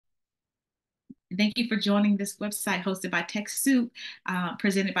And thank you for joining this website hosted by TechSoup,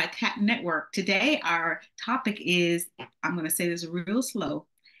 presented by Tap Network. Today, our topic is, I'm going to say this real slow,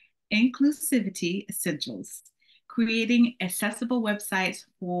 Inclusivity Essentials, creating accessible websites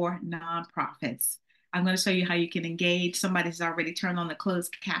for nonprofits. I'm going to show you how you can engage. Somebody's already turned on the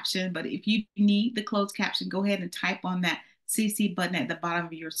closed caption, but if you need the closed caption, go ahead and type on that CC button at the bottom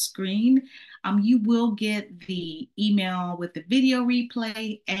of your screen. You will get the email with the video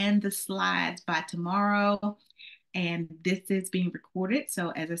replay and the slides by tomorrow. And this is being recorded. So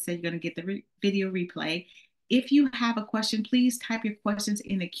as I said, you're going to get the video replay. If you have a question, please type your questions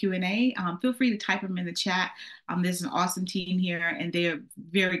in the Q&A. Feel free to type them in the chat. There's an awesome team here, and they're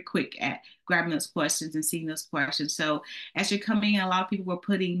very quick at grabbing those questions and seeing those questions. So as you're coming in, a lot of people were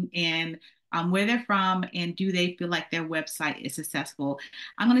putting in where they're from and do they feel like their website is accessible.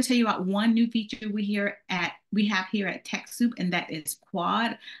 I'm going to tell you about one new feature we have here at TechSoup, and that is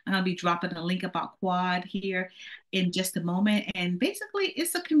Quad. I'm going to be dropping a link about Quad here in just a moment. And basically,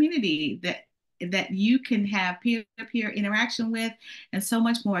 it's a community that you can have peer-to-peer interaction with and so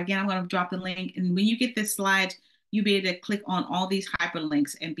much more. Again, I'm going to drop the link. And when you get this slide, you'll be able to click on all these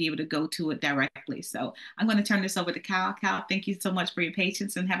hyperlinks and be able to go to it directly. So I'm going to turn this over to Cal. Cal, thank you so much for your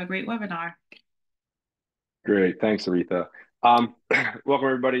patience and have a great webinar. Great. Thanks, Aretha. Welcome,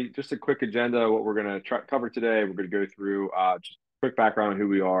 everybody. Just a quick agenda. What we're going to cover today, we're going to go through just a quick background on who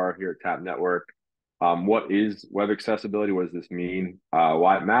we are here at Tap Network. What is web accessibility? What does this mean?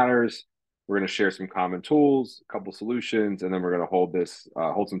 Why it matters? We're going to share some common tools, a couple solutions, and then we're going to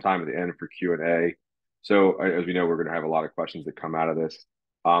hold some time at the end for Q&A. So as we know, we're going to have a lot of questions that come out of this.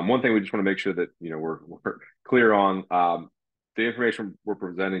 One thing we just want to make sure that we're clear on, the information we're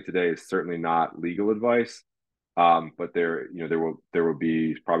presenting today is certainly not legal advice. But there will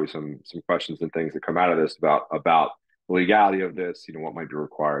be probably some questions and things that come out of this about the legality of this, what might be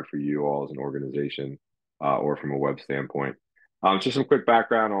required for you all as an organization or from a web standpoint. Just some quick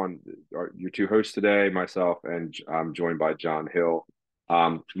background on your two hosts today, myself, and I'm joined by John Hill.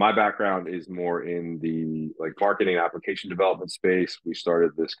 My background is more in the marketing application development space. We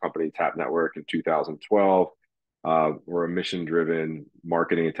started this company, Tap Network, in 2012. We're a mission-driven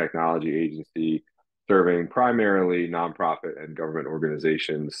marketing and technology agency serving primarily nonprofit and government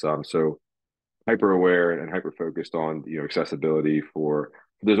organizations. So hyper aware and hyper focused on accessibility for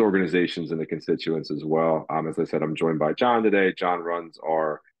those organizations and the constituents as well. As I said, I'm joined by John today. John runs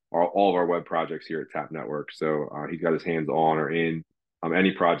all of our web projects here at Tap Network. So he's got his hands on or in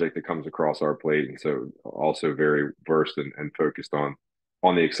any project that comes across our plate, and so also very versed and focused on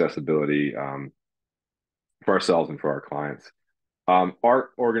the accessibility for ourselves and for our clients. Our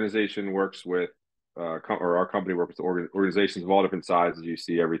organization works with our company works with organizations of all different sizes. You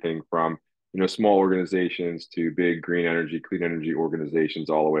see everything from small organizations to big green energy, clean energy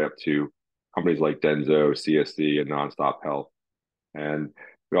organizations, all the way up to companies like Denso, CSC, and Nonstop Health. And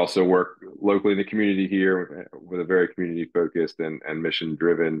we also work locally in the community here with a very community focused and mission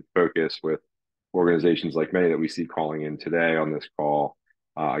driven focus with organizations like many that we see calling in today on this call.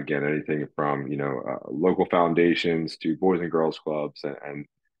 Again, anything from local foundations to boys and girls clubs and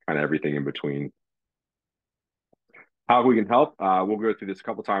kind of everything in between. How we can help, we'll go through this a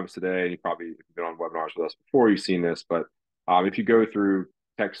couple times today. You probably, if you've been on webinars with us before, you've seen this, but if you go through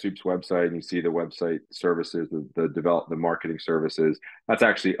TechSoup's website and you see the website services, the marketing services, that's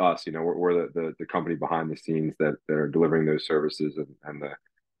actually us. We're the company behind the scenes that are delivering those services and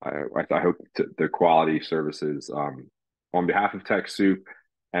I hope the quality services on behalf of TechSoup.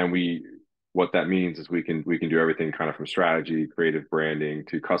 And what that means is we can do everything kind of from strategy, creative branding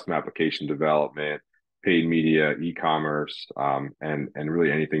to custom application development, paid media, e-commerce, and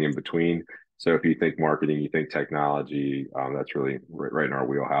really anything in between. So if you think marketing, you think technology, that's really right in our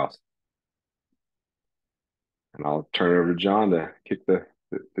wheelhouse. And I'll turn it over to John to kick the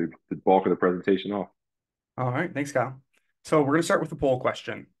bulk of the presentation off. All right, thanks, Kyle. So we're going to start with the poll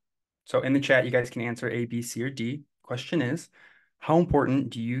question. So in the chat, you guys can answer A, B, C, or D. Question is, how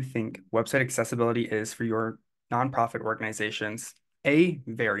important do you think website accessibility is for your nonprofit organizations? A,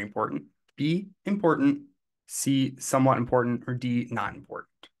 very important. B, important. C, somewhat important. Or D, not important.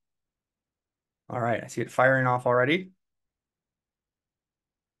 All right, I see it firing off already.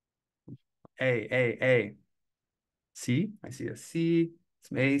 A. C, I see a C,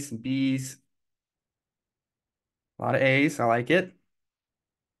 some A's, some B's. A lot of A's, I like it.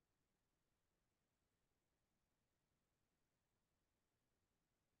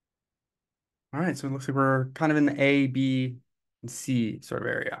 All right, so it looks like we're kind of in the A, B, and C sort of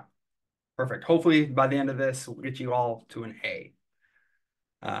area. Perfect. Hopefully by the end of this, we'll get you all to an A.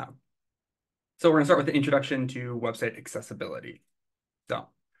 So we're going to start with the introduction to website accessibility.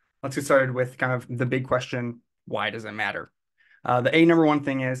 So let's get started with kind of the big question, why does it matter? The number one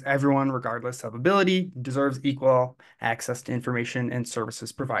thing is everyone, regardless of ability, deserves equal access to information and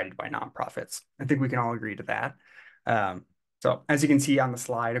services provided by nonprofits. I think we can all agree to that. So as you can see on the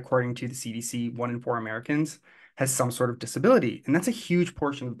slide, according to the CDC, 1 in 4 Americans has some sort of disability. And that's a huge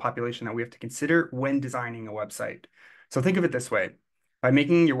portion of the population that we have to consider when designing a website. So think of it this way. By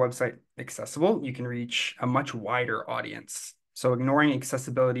making your website accessible, you can reach a much wider audience. So ignoring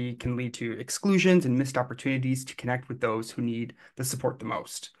accessibility can lead to exclusions and missed opportunities to connect with those who need the support the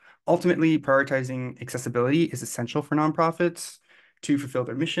most. Ultimately, prioritizing accessibility is essential for nonprofits to fulfill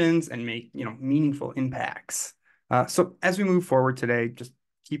their missions and make, meaningful impacts. So as we move forward today, just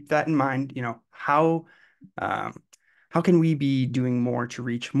keep that in mind. How can we be doing more to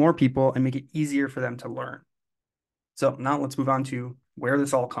reach more people and make it easier for them to learn? So now let's move on to where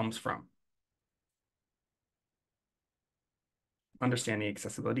this all comes from. Understanding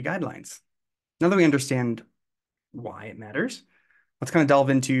accessibility guidelines. Now that we understand why it matters, let's kind of delve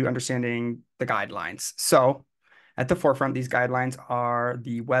into understanding the guidelines. So at the forefront, these guidelines are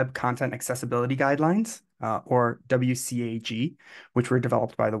the Web Content Accessibility Guidelines, or WCAG, which were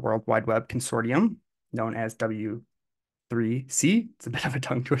developed by the World Wide Web Consortium, known as W3C. It's a bit of a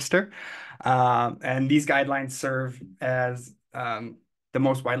tongue twister. And these guidelines serve as the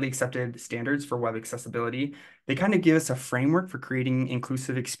most widely accepted standards for web accessibility. They kind of give us a framework for creating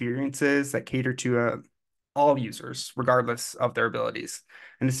inclusive experiences that cater to all users, regardless of their abilities.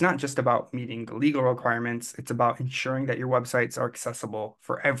 And it's not just about meeting the legal requirements, it's about ensuring that your websites are accessible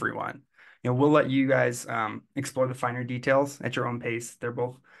for everyone. We'll let you guys explore the finer details at your own pace. They're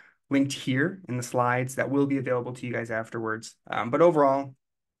both linked here in the slides that will be available to you guys afterwards. But overall,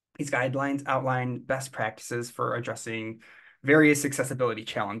 these guidelines outline best practices for addressing various accessibility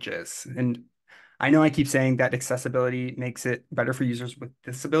challenges. And I know I keep saying that accessibility makes it better for users with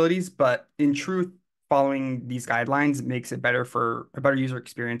disabilities, but in truth, following these guidelines makes it better for a better user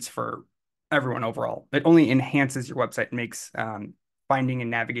experience for everyone overall. It only enhances your website and makes finding and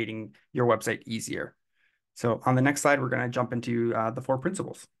navigating your website easier. So on the next slide, we're going to jump into the 4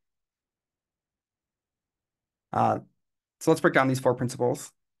 principles. So let's break down these 4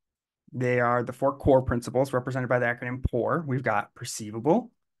 principles. They are the 4 core principles represented by the acronym POUR. We've got perceivable,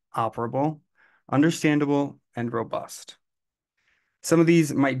 operable, understandable, and robust. Some of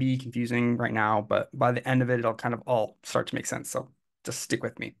these might be confusing right now, but by the end of it, it'll kind of all start to make sense. So just stick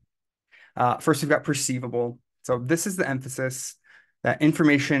with me. First, we've got perceivable. So this is the emphasis that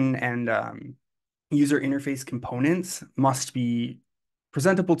information and user interface components must be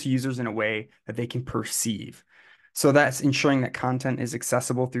presentable to users in a way that they can perceive. So that's ensuring that content is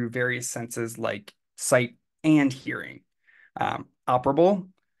accessible through various senses like sight and hearing. Operable.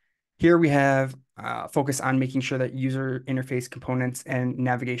 Here we have focus on making sure that user interface components and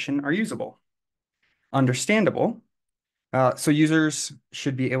navigation are usable. Understandable. So users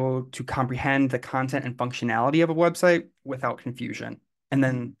should be able to comprehend the content and functionality of a website without confusion. And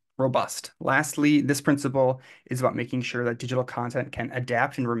then robust. Lastly, this principle is about making sure that digital content can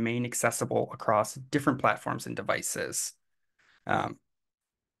adapt and remain accessible across different platforms and devices. So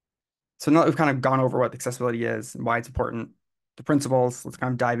now that we've kind of gone over what accessibility is and why it's important, the principles, let's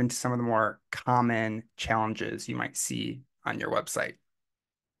kind of dive into some of the more common challenges you might see on your website.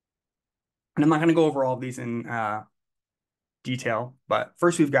 And I'm not going to go over all of these in detail, but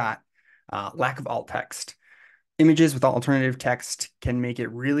first we've got lack of alt text. Images with alternative text can make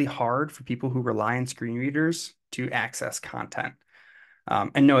it really hard for people who rely on screen readers to access content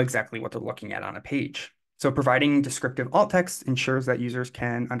and know exactly what they're looking at on a page. So providing descriptive alt text ensures that users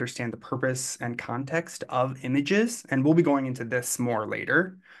can understand the purpose and context of images, and we'll be going into this more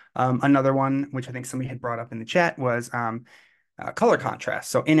later. Another one, which I think somebody had brought up in the chat, was color contrast.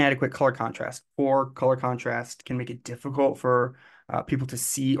 So inadequate color contrast. Poor color contrast can make it difficult for people to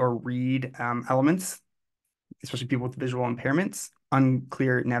see or read elements, especially people with visual impairments.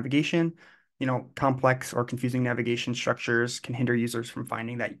 Unclear navigation. Complex or confusing navigation structures can hinder users from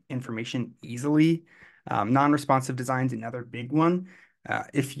finding that information easily. Non-responsive design is another big one.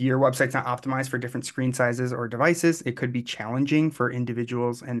 If your website's not optimized for different screen sizes or devices, it could be challenging for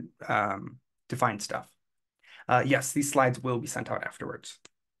individuals and to find stuff. Yes, these slides will be sent out afterwards.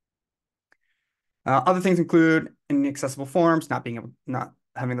 Other things include inaccessible forms, not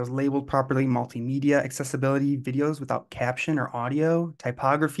having those labeled properly, multimedia accessibility, videos without caption or audio,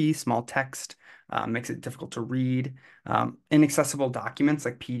 typography, small text, makes it difficult to read. Inaccessible documents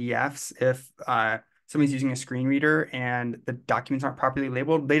like PDFs, if somebody's using a screen reader and the documents aren't properly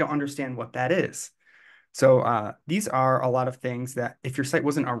labeled, they don't understand what that is. So these are a lot of things that if your site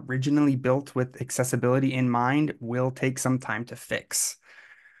wasn't originally built with accessibility in mind, will take some time to fix.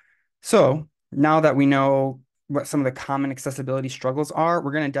 So now that we know what some of the common accessibility struggles are,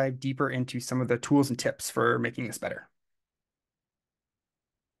 we're going to dive deeper into some of the tools and tips for making this better.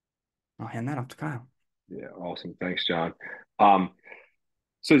 I'll hand that off to Kyle. Yeah, awesome. Thanks, John. Um,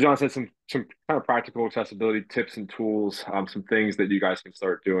 So John said some kind of practical accessibility tips and tools, some things that you guys can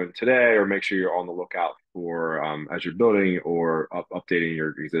start doing today, or make sure you're on the lookout for as you're building or updating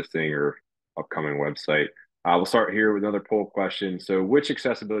your existing or upcoming website. We'll start here with another poll question. So, which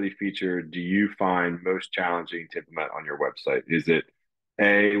accessibility feature do you find most challenging to implement on your website? Is it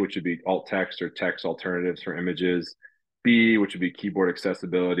A, which would be alt text or text alternatives for images? B, which would be keyboard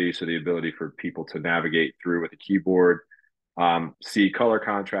accessibility, so the ability for people to navigate through with a keyboard. C, color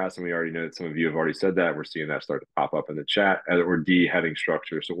contrast, and we already know that some of you have already said that. We're seeing that start to pop up in the chat. Or D, heading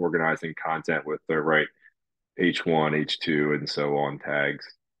structure, so organizing content with the right H1, H2, and so on tags.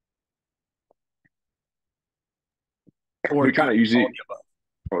 Or We kind of usually, all of the above.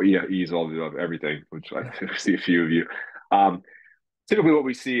 oh yeah, ease all of everything, which I see a few of you. Um, Typically, what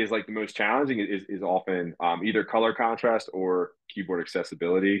we see is like the most challenging is often either color contrast or keyboard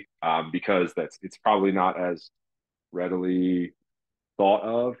accessibility, because it's probably not as readily thought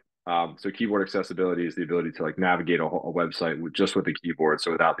of. So keyboard accessibility is the ability to like navigate a website just with a keyboard,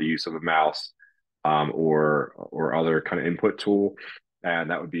 so without the use of a mouse or other kind of input tool. And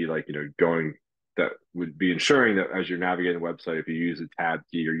that would be like going that would be ensuring that as you're navigating the website, if you use a tab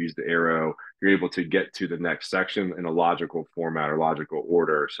key or use the arrow, you're able to get to the next section in a logical format or logical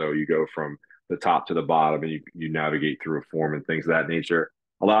order. So you go from the top to the bottom and you navigate through a form and things of that nature.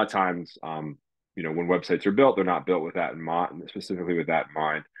 A lot of times, when websites are built, they're not built with that in mind, specifically with that in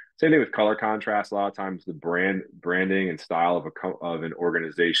mind. Same thing with color contrast. A lot of times, the branding and style of an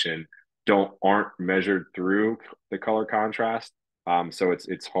organization aren't measured through the color contrast. So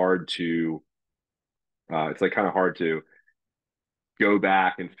it's hard to it's like kind of hard to go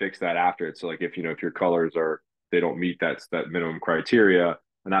back and fix that after it. So like if your colors they don't meet that minimum criteria,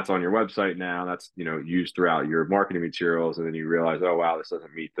 and that's on your website now, that's used throughout your marketing materials, and then you realize, oh wow, this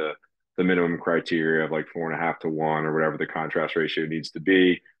doesn't meet the minimum criteria of like 4.5 to 1 or whatever the contrast ratio needs to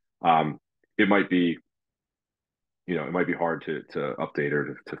be. It might be hard to update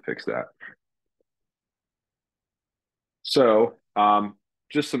or to fix that. So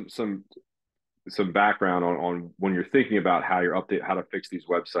just some background on when you're thinking about how to fix these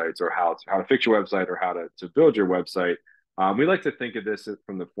websites, or how to fix your website, or how to build your website. We like to think of this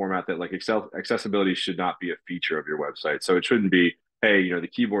from the format that like accessibility should not be a feature of your website. So it shouldn't be, hey, the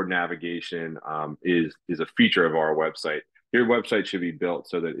keyboard navigation is a feature of our website. Your website should be built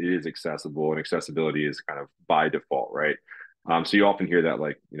so that it is accessible, and accessibility is kind of by default, right? So you often hear that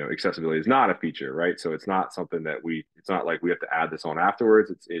like, accessibility is not a feature, right? So it's not something that it's not like we have to add this on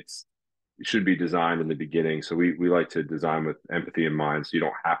afterwards. It should be designed in the beginning. So we like to design with empathy in mind, so you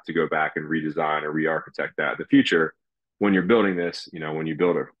don't have to go back and redesign or re-architect that in the future. When you're building this, when you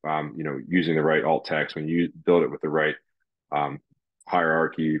build it, using the right alt text, when you build it with the right um,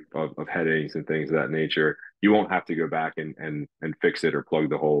 hierarchy of headings and things of that nature, you won't have to go back and fix it or plug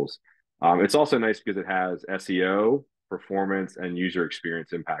the holes. It's also nice because it has SEO, performance, and user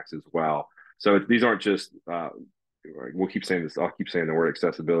experience impacts as well. So these aren't just we'll keep saying this. I'll keep saying the word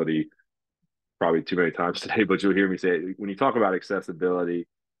accessibility probably too many times today, but you'll hear me say it. When you talk about accessibility,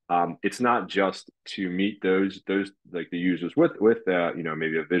 it's not just to meet those like the users with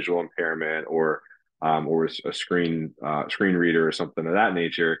maybe a visual impairment or a screen reader or something of that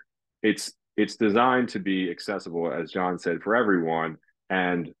nature. It's designed to be accessible, as John said, for everyone.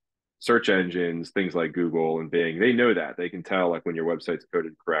 And search engines, things like Google and Bing, they know that. They can tell like when your website's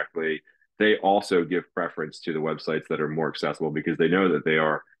coded correctly. They also give preference to the websites that are more accessible, because they know that they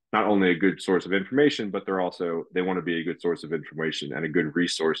are not only a good source of information, but they want to be a good source of information and a good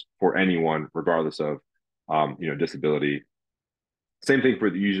resource for anyone, regardless of disability. Same thing for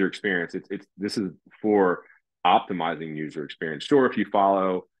the user experience. This is for optimizing user experience. Sure, if you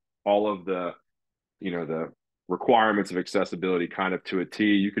follow all of the requirements of accessibility kind of to a T,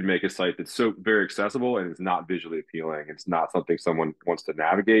 you could make a site that's so very accessible and it's not visually appealing. It's not something someone wants to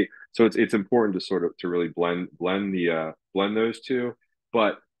navigate. So it's important to sort of to really blend those two,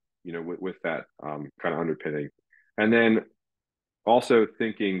 but with that kind of underpinning, and then also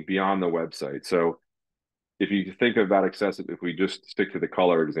thinking beyond the website. So if you think about accessibility, if we just stick to the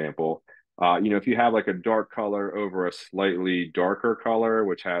color example, if you have like a dark color over a slightly darker color,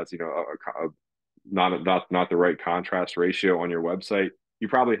 which has not the right contrast ratio on your website, you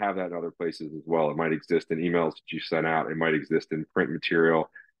probably have that in other places as well. It might exist in emails that you sent out. It might exist in print material.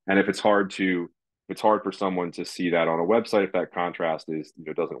 And if it's hard for someone to see that on a website, if that contrast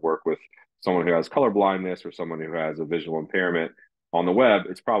doesn't work with someone who has color blindness or someone who has a visual impairment, on the web,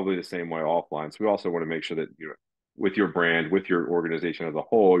 it's probably the same way offline. So we also want to make sure that, you know, with your brand, with your organization as a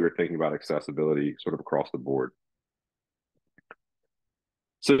whole, you're thinking about accessibility sort of across the board.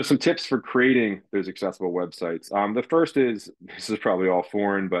 So some tips for creating those accessible websites. The first is, this is probably all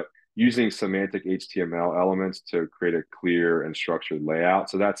foreign, but using semantic HTML elements to create a clear and structured layout.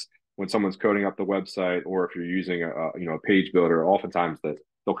 So that's when someone's coding up the website, or if you're using a page builder, oftentimes that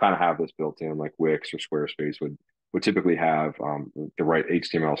they'll kind of have this built in, like Wix or Squarespace would typically have the right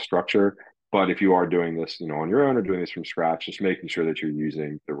HTML structure. But if you are doing this, you know, on your own or doing this from scratch, just making sure that you're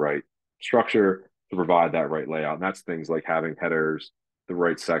using the right structure to provide that right layout. And that's things like having headers, the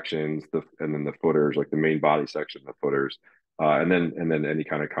right sections, and then the footers, like the main body section, the footers, and then any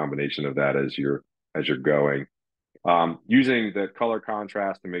kind of combination of that as you're going. Using the color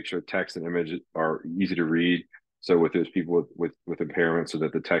contrast to make sure text and image are easy to read. So with those people with impairment, so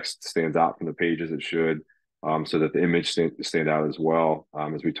that the text stands out from the page as it should, so that the image stand out as well.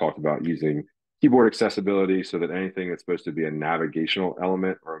 As we talked about, using keyboard accessibility so that anything that's supposed to be a navigational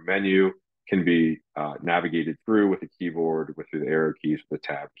element or a menu can be navigated through with a keyboard, with the arrow keys, with the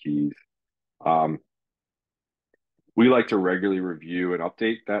tab keys. We like to regularly review and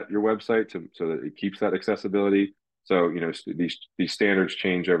update your website so that it keeps that accessibility. So, you know, these standards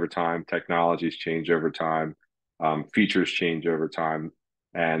change over time, technologies change over time, features change over time,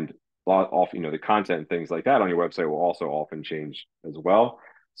 and often, you know, the content and things like that on your website will also often change as well.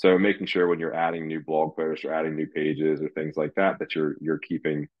 So, making sure when you're adding new blog posts or adding new pages or things like that, that you're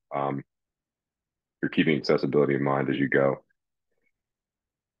keeping accessibility in mind as you go.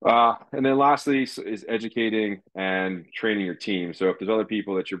 And then lastly is educating and training your team. So if there's other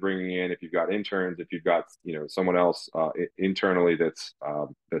people that you're bringing in, if you've got interns, if you've got, you know, someone else internally that's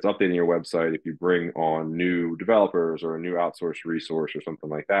updating your website, if you bring on new developers or a new outsourced resource or something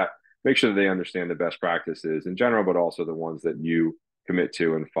like that, make sure that they understand the best practices in general, but also the ones that you commit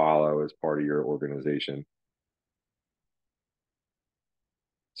to and follow as part of your organization.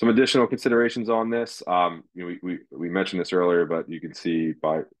 Some additional considerations on this. You know, we mentioned this earlier, but you can see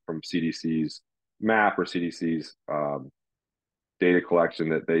from CDC's map or CDC's data collection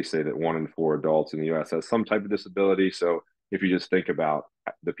that they say that 1 in 4 adults in the U.S. has some type of disability. So if you just think about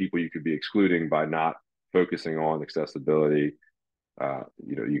the people you could be excluding by not focusing on accessibility,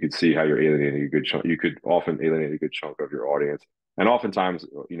 you know, you could see how you're alienating a good chunk. You could often alienate a good chunk of your audience. And oftentimes,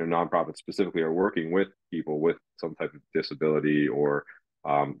 you know, nonprofits specifically are working with people with some type of disability or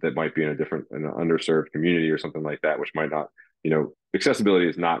that might be in an underserved community or something like that, which might not, you know, accessibility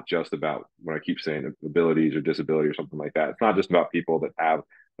is not just about, when I keep saying abilities or disability or something like that. It's not just about people that have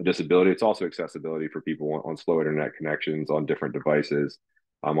a disability. It's also accessibility for people on slow internet connections, on different devices,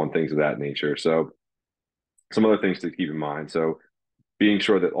 on things of that nature. So some other things to keep in mind. So being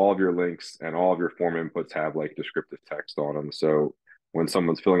sure that all of your links and all of your form inputs have like descriptive text on them. So when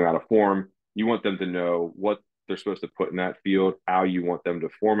someone's filling out a form, you want them to know what they're supposed to put in that field, how you want them to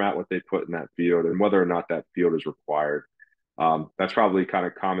format what they put in that field, and whether or not that field is required. That's probably kind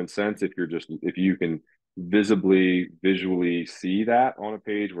of common sense if you can visually see that on a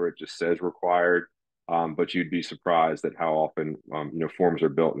page where it just says required. But you'd be surprised at how often you know, forms are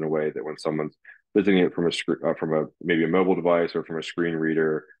built in a way that when someone's visiting it from a maybe a mobile device or from a screen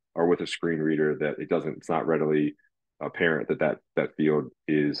reader or with a screen reader, that it's not readily apparent that field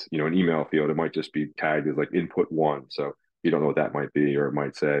is, you know, an email field. It might just be tagged as like input 1. So you don't know what that might be, or it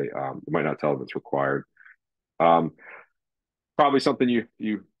might say it might not tell them it's required. Probably something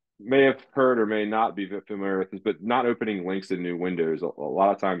you may have heard or may not be familiar with is, but not opening links in new windows. A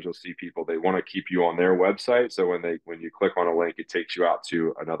lot of times you'll see people, they want to keep you on their website. So when you click on a link, it takes you out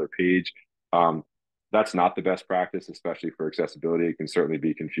to another page. That's not the best practice, especially for accessibility. It can certainly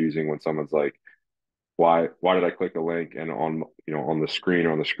be confusing when someone's like, why did I click a link and on the screen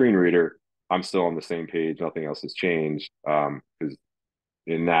or on the screen reader, I'm still on the same page, nothing else has changed. Because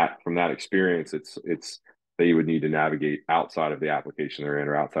from that experience, it's that you would need to navigate outside of the application they're in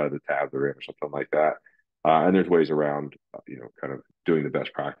or outside of the tab they're in or something like that. And there's ways around, you know, kind of doing the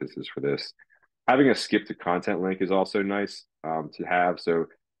best practices for this. Having a skip to content link is also nice to have. So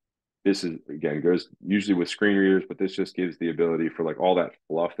this is, again, goes usually with screen readers, but this just gives the ability for like all that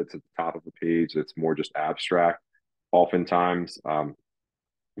fluff that's at the top of the page that's more just abstract, oftentimes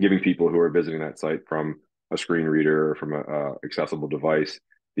giving people who are visiting that site from a screen reader or from a accessible device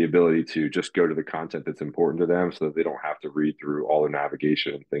the ability to just go to the content that's important to them so that they don't have to read through all the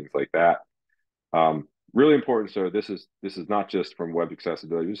navigation and things like that. Really important. So this is not just from web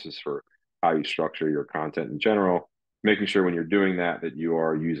accessibility. This is for how you structure your content in general, making sure when you're doing that you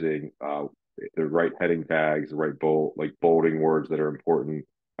are using the right heading tags, the right bolding words that are important,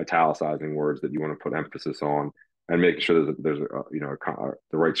 italicizing words that you want to put emphasis on, and making sure there's the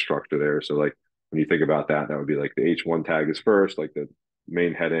right structure there. So like when you think about that, that would be like the H1 tag is first, like the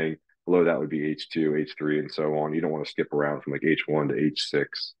main heading. Below that would be H2, H3, and so on. You don't want to skip around from like H1 to H6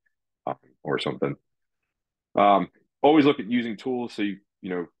 or something. Always look at using tools so you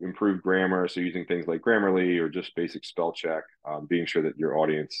improve grammar. So using things like Grammarly or just basic spell check, being sure that your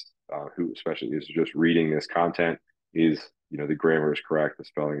audience, who especially is just reading this content, is the grammar is correct, the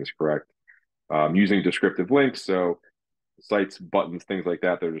spelling is correct. Using descriptive links, so sites, buttons, things like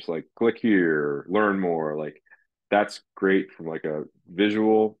that. They're just like click here, learn more. Like that's great from like a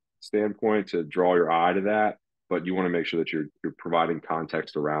visual standpoint to draw your eye to that, but you want to make sure that you're providing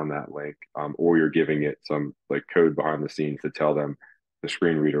context around that link, or you're giving it some like code behind the scenes to tell them, the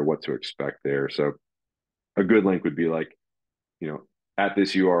screen reader, what to expect there. So a good link would be like, at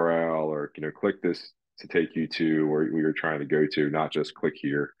this URL, or click this to take you to where you're trying to go to, not just click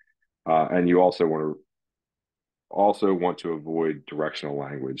here. And you also want to avoid directional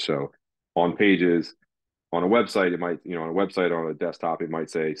language. So on pages, on a website, it might, on a website on a desktop, it might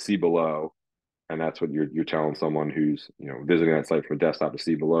say see below. And that's what you're telling someone who's, visiting that site from a desktop to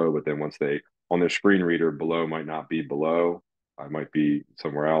see below. But then once they, on their screen reader, below might not be below, it might be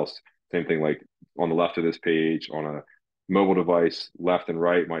somewhere else. Same thing like on the left of this page, on a mobile device, left and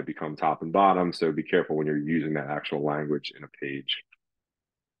right might become top and bottom. So be careful when you're using that actual language in a page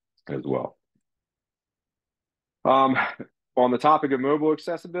as well. On the topic of mobile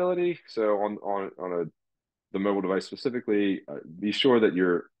accessibility, so on the mobile device specifically, be sure that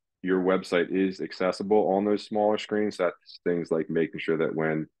your website is accessible on those smaller screens. That's things like making sure that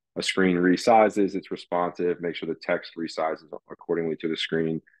when a screen resizes, it's responsive. Make sure the text resizes accordingly to the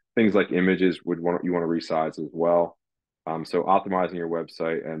screen. Things like images you want to resize as well. So optimizing your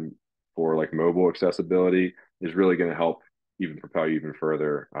website and for like mobile accessibility is really going to help even propel you even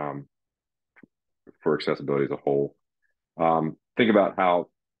further, for accessibility as a whole. Think about how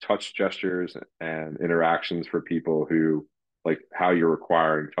touch gestures and interactions for people who, like how you're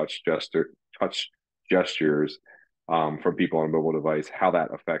requiring touch gestures from people on a mobile device, how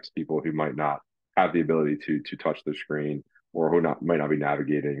that affects people who might not have the ability to touch the screen, or who might not be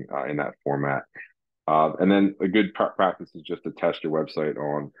navigating in that format. And then a good practice is just to test your website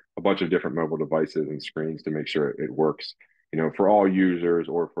on a bunch of different mobile devices and screens to make sure it works, for all users,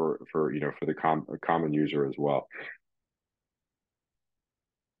 or for the common user as well.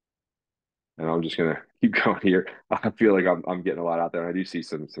 And I'm just gonna keep going here. I feel like I'm getting a lot out there, and I do see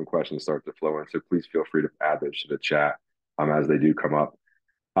some questions start to flow in. So please feel free to add those to the chat as they do come up.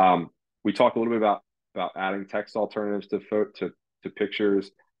 We talked a little bit about adding text alternatives to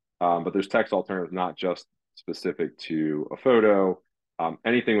pictures, but there's text alternatives not just specific to a photo.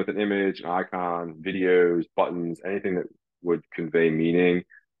 Anything with an image, an icon, videos, buttons, anything that would convey meaning,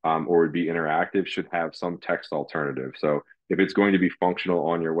 or would be interactive, should have some text alternative. So if it's going to be functional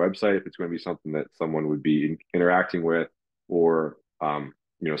on your website, if it's going to be something that someone would be interacting with, or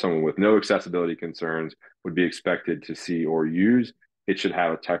someone with no accessibility concerns would be expected to see or use, it should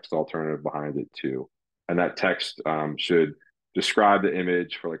have a text alternative behind it too. And that text should describe the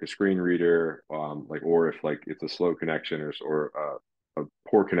image for like a screen reader, or if like it's a slow connection or a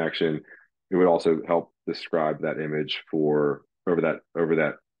poor connection, it would also help describe that image for over that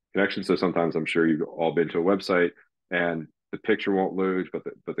connection. So sometimes, I'm sure you've all been to a website and the picture won't load, but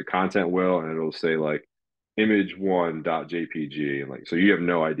the content will, and it'll say like image1.jpg, and like, so you have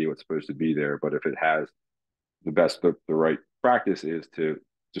no idea what's supposed to be there. But if it has the right practice is to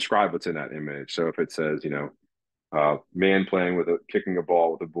describe what's in that image. So if it says, man kicking a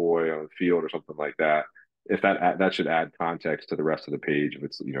ball with a boy on the field or something like that, if that should add context to the rest of the page.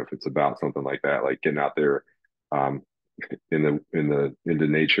 If it's about something like that, like getting out there, into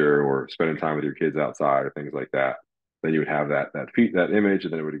nature, or spending time with your kids outside, or things like that, then you would have that image,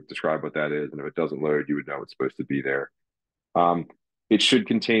 and then it would describe what that is. And if it doesn't load, you would know it's supposed to be there. It should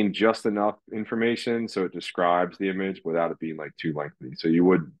contain just enough information so it describes the image without it being like too lengthy. So you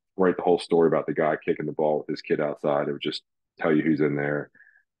would write the whole story about the guy kicking the ball with his kid outside. It would just tell you who's in there.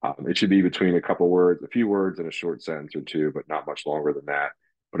 It should be between a few words and a short sentence or two, but not much longer than that.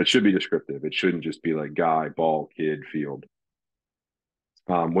 But it should be descriptive. It shouldn't just be like guy, ball, kid, field.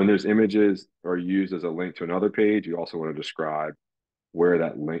 When those images are used as a link to another page, you also want to describe where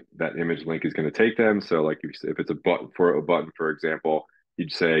that image link is going to take them. So like if it's a button, for example,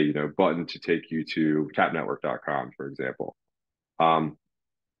 you'd say, button to take you to tapnetwork.com, for example. The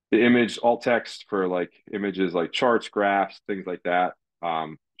image alt text for like images like charts, graphs, things like that,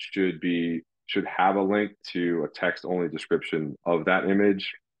 should have a link to a text only description of that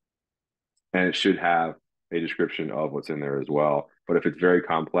image. And it should have a description of what's in there as well. But if it's very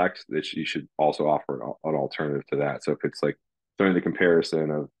complex, you should also offer an alternative to that. So if it's like showing the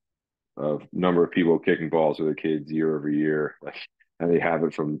comparison of number of people kicking balls with their kids year over year, like, and they have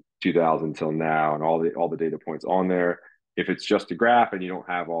it from 2000 till now, and all the data points on there. If it's just a graph and you don't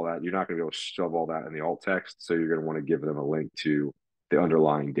have all that, you're not going to be able to shove all that in the alt text. So you're going to want to give them a link to the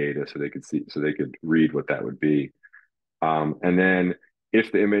underlying data so they could see, so they could read what that would be. And then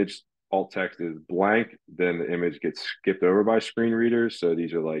if the image alt text is blank, then the image gets skipped over by screen readers. So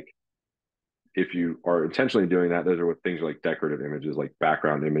these are like, if you are intentionally doing that, those are what things like decorative images, like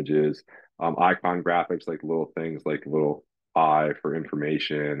background images, icon graphics, like little things like little eye for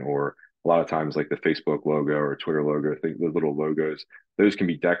information, or a lot of times like the Facebook logo or Twitter logo, think the little logos, those can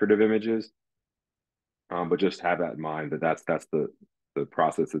be decorative images. But just have that in mind that that's the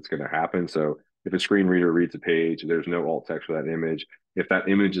process that's going to happen. So if a screen reader reads a page, there's no alt text for that image. If that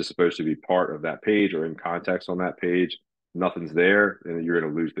image is supposed to be part of that page or in context on that page, nothing's there, and you're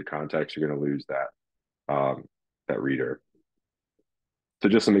going to lose the context. You're going to lose that reader. So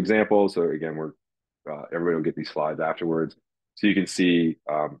just some examples. So again, everybody will get these slides afterwards, so you can see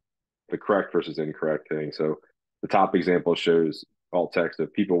the correct versus incorrect thing. So the top example shows alt text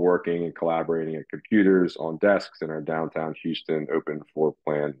of people working and collaborating at computers on desks in our downtown Houston open floor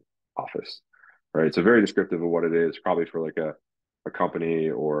plan office. Right. So very descriptive of what it is, probably for like a company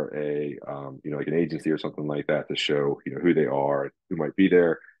or a like an agency or something like that, to show who they are, who might be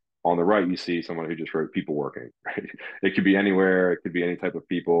there. On the right, you see someone who just wrote people working. Right? It could be anywhere. It could be any type of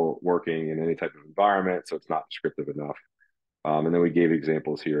people working in any type of environment. So it's not descriptive enough. And then we gave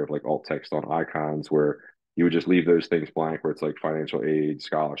examples here of like alt text on icons, where you would just leave those things blank, where it's like financial aid,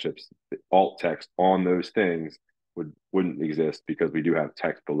 scholarships. The alt text on those things wouldn't exist, because we do have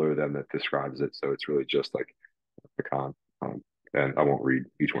text below them that describes it. So it's really just like the con. And I won't read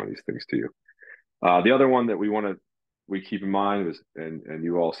each one of these things to you. The other one that we keep in mind was, and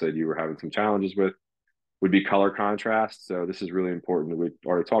you all said you were having some challenges with, would be color contrast. So this is really important. We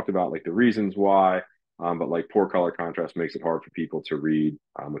already talked about like the reasons why, but like poor color contrast makes it hard for people to read,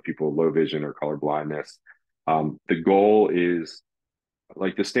 with people with low vision or color blindness. The goal is,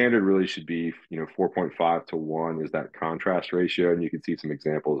 like, the standard really should be 4.5 to 1 is that contrast ratio, and you can see some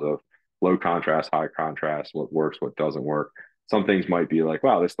examples of low contrast, high contrast, what works, what doesn't work. Some things might be like,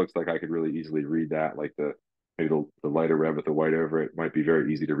 wow, this looks like I could really easily read that, like maybe the lighter red with the white over it might be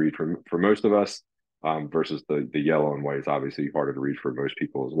very easy to read for most of us, versus the yellow and white is obviously harder to read for most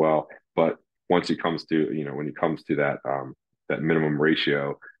people as well. But once it comes to when it comes to that minimum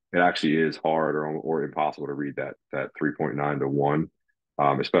ratio, it actually is hard or impossible to read that 3.9 to 1,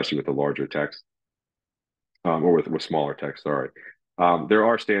 especially with the larger text, or with smaller text. Sorry. There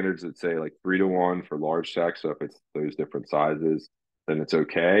are standards that say like 3 to 1 for large text. So if it's those different sizes, then it's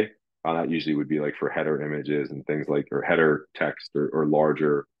okay. That usually would be like for header images and things like, or header text, or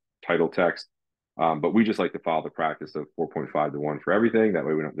larger title text. But we just like to follow the practice of 4.5 to 1 for everything. That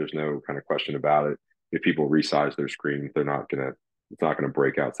way there's no kind of question about it. If people resize their screen, it's not gonna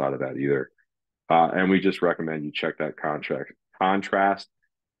break outside of that either. And we just recommend you check that contrast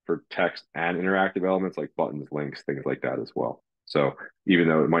for text and interactive elements like buttons, links, things like that as well. So even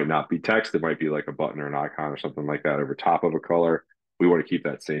though it might not be text, it might be like a button or an icon or something like that over top of a color. We want to keep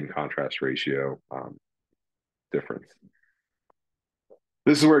that same contrast ratio difference.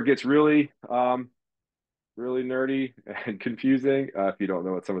 This is where it gets really nerdy and confusing, if you don't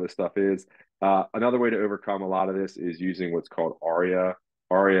know what some of this stuff is. Another way to overcome a lot of this is using what's called ARIA.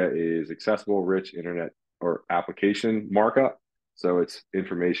 ARIA is accessible, rich internet or application markup. So it's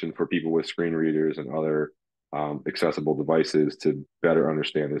information for people with screen readers and other accessible devices to better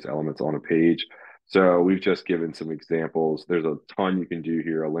understand those elements on a page. So we've just given some examples. There's a ton you can do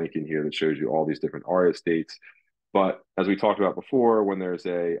here, a link in here that shows you all these different ARIA states. But as we talked about before, when there's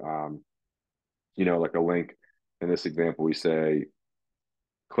like a link, in this example, we say,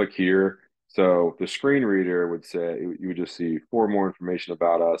 click here. So the screen reader would say, you would just see, for more information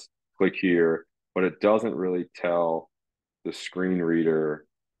about us, click here, but it doesn't really tell the screen reader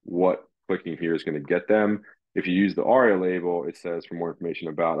what clicking here is going to get them. If you use the ARIA label, it says, for more information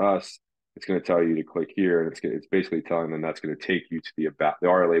about us, it's going to tell you to click here, and it's basically telling them that's going to take you to the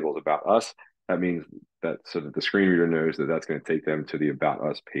ARIA label is about us. That means that, so that the screen reader knows that that's going to take them to the about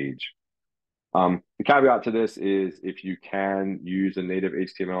us page. The caveat to this is, if you can use a native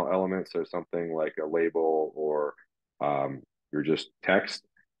HTML element, so something like a label or your just text,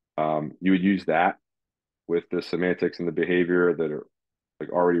 you would use that with the semantics and the behavior that are like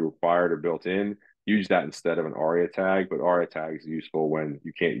already required or built in. Use that instead of an ARIA tag, but ARIA tag is useful when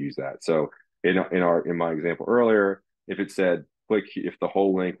you can't use that. So in my example earlier, if it said if the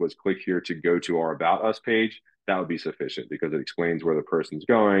whole link was click here to go to our about us page, that would be sufficient because it explains where the person's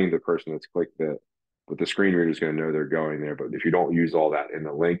going. The person that's clicked it, but the screen reader is going to know they're going there. But if you don't use all that in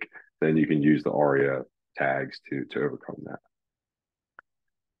the link, then you can use the ARIA tags to overcome that.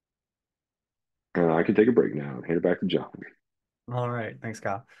 And I can take a break now and hand it back to John. All right. Thanks,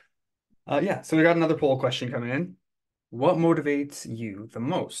 Kyle. Yeah, so we got another poll question coming in. What motivates you the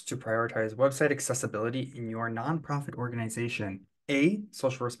most to prioritize website accessibility in your nonprofit organization? A,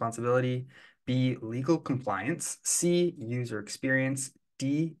 social responsibility, B, legal compliance, C, user experience,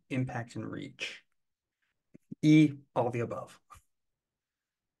 D, impact and reach. E, all the above.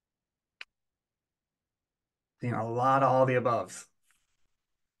 Seeing a lot of all the aboves.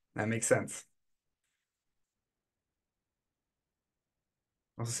 That makes sense.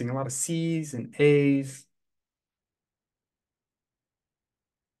 Also seeing a lot of C's and A's.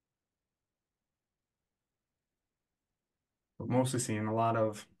 But mostly seeing a lot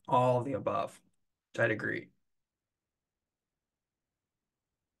of all the above, which I'd agree.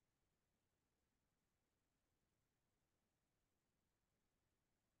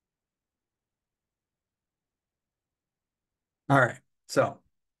 All right, so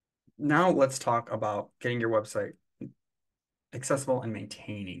now let's talk about getting your website accessible and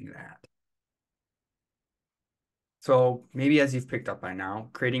maintaining that. So maybe as you've picked up by now,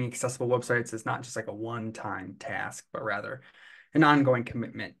 creating accessible websites is not just like a one-time task, but rather an ongoing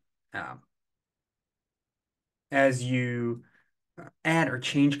commitment. As you add or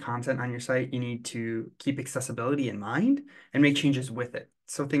change content on your site, you need to keep accessibility in mind and make changes with it.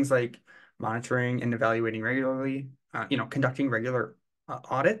 So things like monitoring and evaluating regularly, conducting regular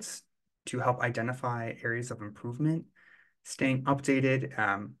audits to help identify areas of improvement, staying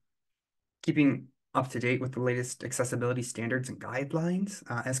updated, keeping up to date with the latest accessibility standards and guidelines.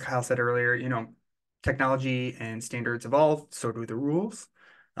 As Kyle said earlier, technology and standards evolve, so do the rules.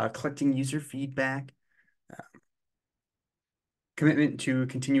 Collecting user feedback, commitment to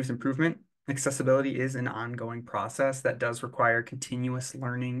continuous improvement. Accessibility is an ongoing process that does require continuous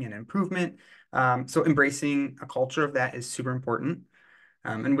learning and improvement. So embracing a culture of that is super important.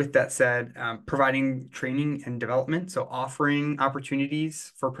 And with that said, providing training and development, so offering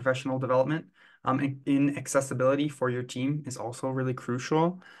opportunities for professional development in accessibility for your team is also really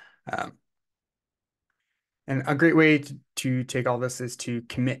crucial. And a great way to take all this is to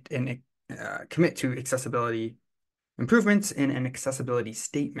commit to accessibility improvements in an accessibility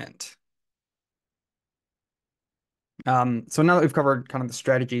statement. So now that we've covered kind of the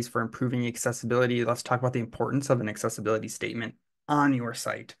strategies for improving accessibility, let's talk about the importance of an accessibility statement on your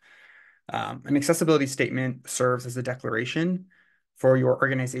site. An accessibility statement serves as a declaration for your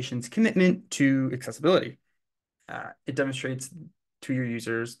organization's commitment to accessibility. It demonstrates to your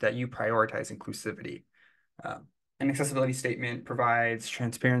users that you prioritize inclusivity. An accessibility statement provides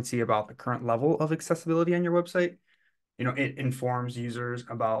transparency about the current level of accessibility on your website. It informs users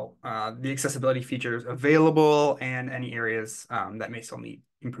about the accessibility features available and any areas that may still need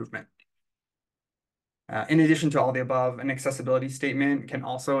improvement. In addition to all the above, an accessibility statement can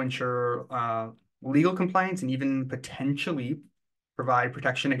also ensure legal compliance and even potentially provide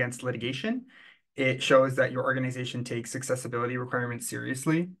protection against litigation. It shows that your organization takes accessibility requirements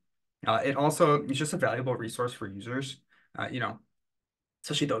seriously. It also is just a valuable resource for users,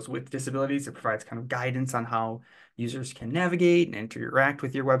 especially those with disabilities. It provides kind of guidance on how users can navigate and interact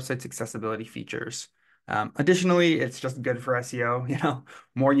with your website's accessibility features. Additionally, it's just good for SEO.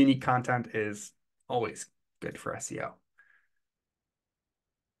 More unique content is always good for SEO.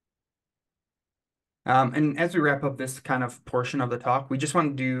 And as we wrap up this kind of portion of the talk, we just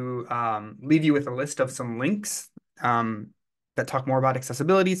wanted to leave you with a list of some links that talk more about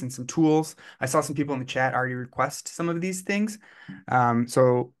accessibilities and some tools. I saw some people in the chat already request some of these things.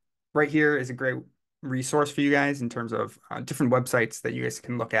 So right here is a great resource for you guys in terms of different websites that you guys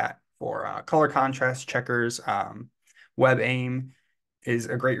can look at for color contrast checkers. WebAIM is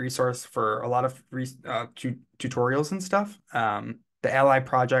a great resource for a lot of tutorials and stuff. The Ally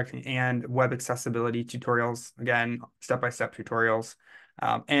project and web accessibility tutorials, again, step-by-step tutorials,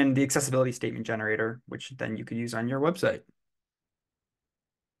 and the accessibility statement generator, which then you could use on your website.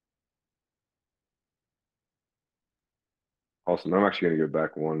 Awesome. I'm actually going to go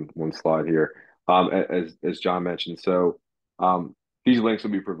back one slide here. As John mentioned, so these links will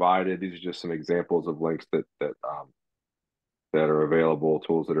be provided. These are just some examples of links that are available,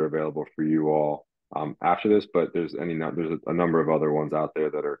 tools that are available for you all after this. But there's a number of other ones out there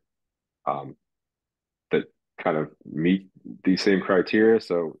that are that kind of meet these same criteria.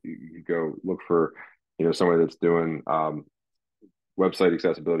 So you go look for somebody that's doing website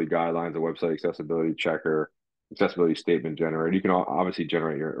accessibility guidelines, a website accessibility checker. accessibility statement generator. You can obviously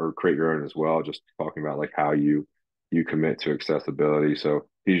generate your or create your own as well, just talking about like how you commit to accessibility. So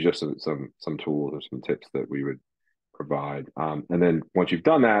these are just some tools or some tips that we would provide. And then once you've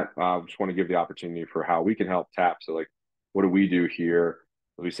done that, just want to give the opportunity for how we can help TAP. So like, what do we do here?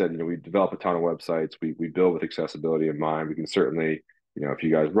 As we said, we develop a ton of websites. We build with accessibility in mind. We can certainly, if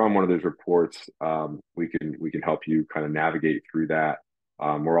you guys run one of those reports, we can help you kind of navigate through that.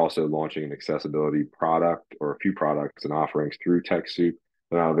 We're also launching an accessibility product or a few products and offerings through TechSoup.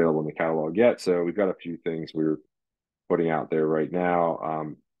 They're not available in the catalog yet. So we've got a few things we're putting out there right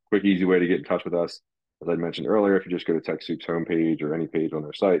now. Quick, easy way to get in touch with us. As I mentioned earlier, if you just go to TechSoup's homepage or any page on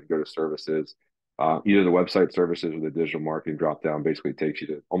their site, go to services, either the website services or the digital marketing drop down basically takes you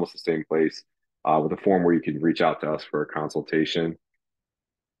to almost the same place with a form where you can reach out to us for a consultation.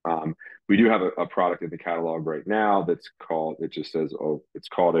 We do have a product in the catalog right now it just says, it's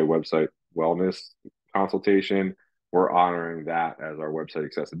called a website wellness consultation. We're honoring that as our website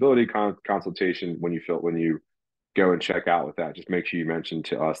accessibility consultation. When you go and check out with that, just make sure you mention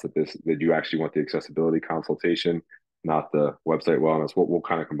to us that you actually want the accessibility consultation, not the website wellness. We'll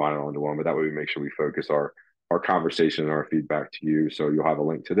kind of combine it all into one, but that way we make sure we focus our conversation and our feedback to you. So you'll have a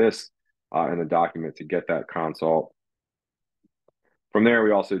link to this in the document to get that consult. From there,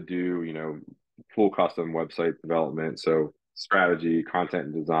 we also do, full custom website development. So strategy, content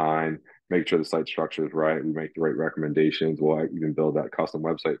and design, make sure the site structure is right. We make the right recommendations. We'll even build that custom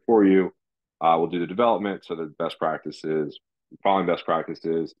website for you. We'll do the development. So the best practices, following best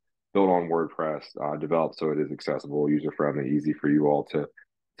practices, build on WordPress, develop so it is accessible, user friendly, easy for you all to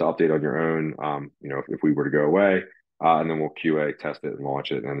update on your own. If we were to go away, and then we'll QA, test it, and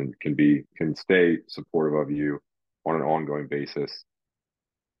launch it, and can stay supportive of you on an ongoing basis.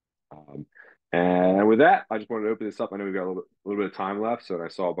 And with that, I just wanted to open this up. I know we've got a little bit of time left, so I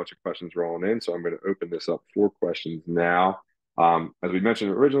saw a bunch of questions rolling in, so I'm going to open this up for questions now. As we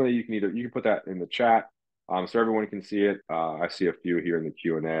mentioned originally, you can put that in the chat, so everyone can see it. I see a few here in the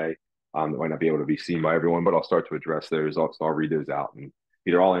Q&A that might not be able to be seen by everyone, but I'll start to address those. I'll read those out, and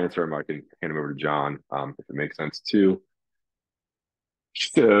either I'll answer them or I can hand them over to John if it makes sense too.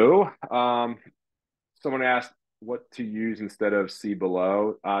 So, someone asked what to use instead of see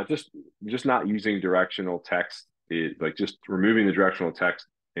below. Just not using directional text. Like just removing the directional text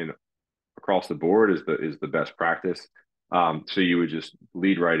across the board is the best practice. So you would just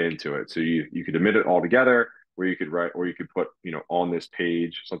lead right into it. So you could omit it altogether, or you could write, or you could put on this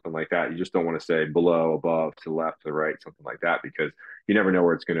page, something like that. You just don't want to say below, above, to the left, to the right, something like that, because you never know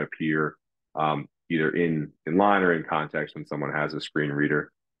where it's going to appear, either in line or in context when someone has a screen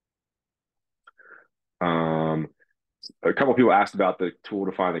reader. A couple of people asked about the tool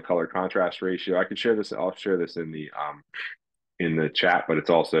to find the color contrast ratio. I can share this. I'll share this in the chat, but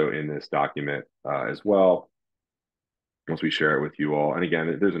it's also in this document as well. Once we share it with you all, and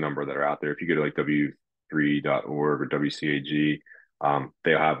again, there's a number that are out there. If you go to like w3.org or WCAG,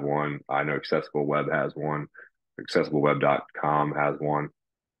 they'll have one. I know Accessible Web has one. AccessibleWeb.com has one.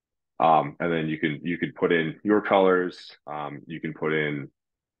 And then you can put in your colors. You can put in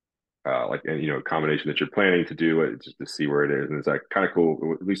a combination that you're planning to do it just to see where it is. And it's like kind of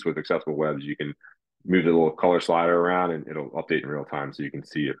cool, at least with accessible webs, you can move the little color slider around and it'll update in real time. So you can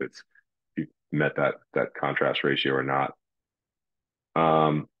see if you met that contrast ratio or not.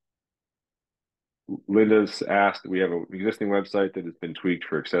 Linda's asked, we have an existing website that has been tweaked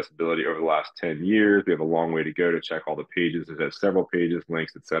for accessibility over the last 10 years. We have a long way to go to check all the pages. It has several pages,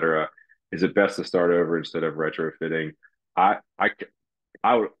 links, etc. Is it best to start over instead of retrofitting? I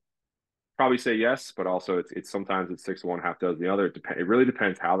would probably say yes, but also it's sometimes it's 6 of one, half dozen the other. It really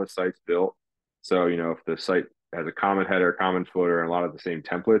depends how the site's built. So if the site has a common header, common footer, and a lot of the same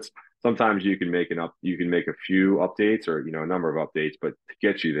templates, sometimes you can make a few updates or a number of updates, but to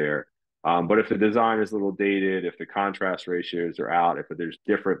get you there. But if the design is a little dated, if the contrast ratios are out, if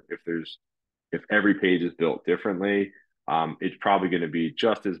every page is built differently, it's probably going to be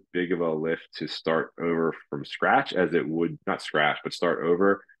just as big of a lift to start over from scratch as it would, not scratch, but start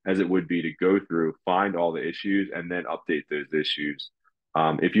over as it would be to go through, find all the issues, and then update those issues.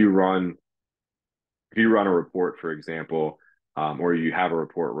 If you run a report, for example, or you have a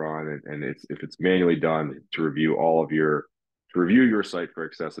report run and if it's manually done to review your site for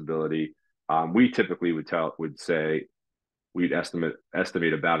accessibility, we typically would say we'd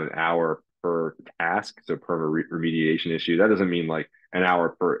estimate about an hour per task, so per remediation issue. That doesn't mean like an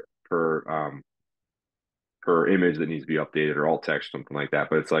hour per image that needs to be updated or alt text, something like that.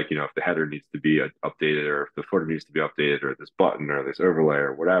 But it's like, if the header needs to be updated or if the footer needs to be updated or this button or this overlay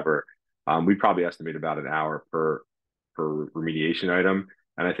or whatever, we probably estimate about an hour per remediation item.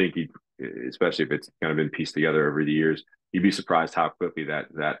 And I think especially if it's kind of been pieced together over the years, you'd be surprised how quickly that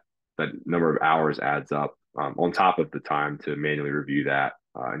number of hours adds up, on top of the time to manually review that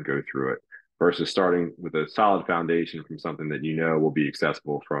and go through it, versus starting with a solid foundation from something that you know will be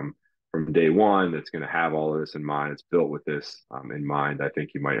accessible from day one, that's going to have all of this in mind. It's built with this in mind. I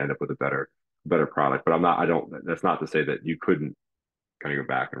think you might end up with a better product. But I don't. That's not to say that you couldn't kind of go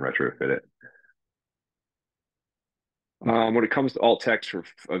back and retrofit it. When it comes to alt text for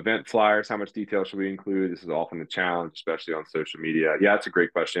event flyers, how much detail should we include? This is often a challenge, especially on social media. Yeah, that's a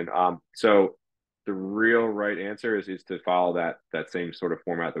great question. So the real right answer is to follow that same sort of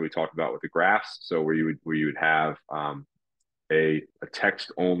format that we talked about with the graphs. So where you would have a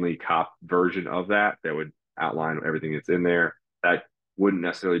text only version of that would outline everything that's in there. That wouldn't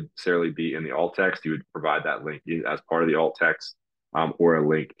necessarily be in the alt text. You would provide that link as part of the alt text, or a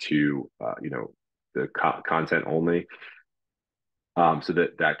link to the content only, so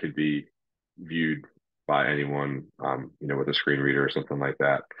that could be viewed by anyone, with a screen reader or something like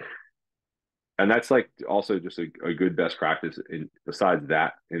that. And that's like also just a good best practice. Besides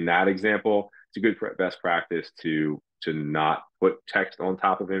that, in that example, it's a good best practice to not put text on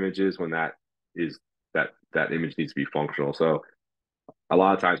top of images when that image needs to be functional. So a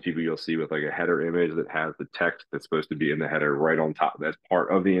lot of times you'll see with like a header image that has the text that's supposed to be in the header right on top, that's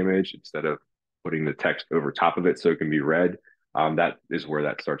part of the image, instead of putting the text over top of it so it can be read. That is where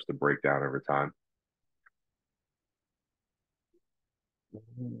that starts to break down over time.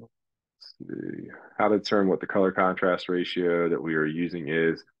 How to determine what the color contrast ratio that we are using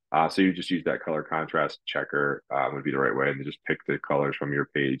is. So you just use that color contrast checker, would be the right way, and just pick the colors from your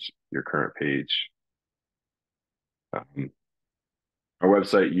current page. Our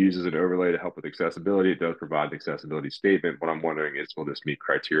website uses an overlay to help with accessibility. It does provide an accessibility statement. What I'm wondering is, will this meet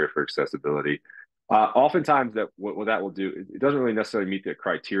criteria for accessibility? Oftentimes, what that will do, it doesn't really necessarily meet the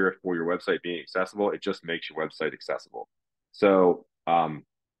criteria for your website being accessible. It just makes your website accessible. So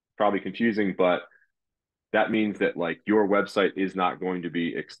probably confusing, but that means that like your website is not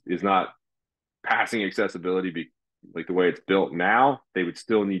passing accessibility, like the way it's built now. They would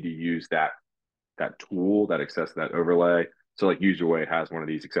still need to use that tool, that overlay. So like UserWay has one of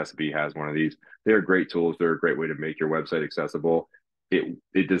these, Accessibility has one of these. They're great tools. They're a great way to make your website accessible.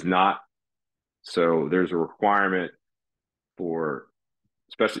 It does not. So there's a requirement for,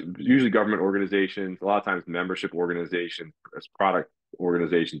 especially usually government organizations, a lot of times membership organizations, as product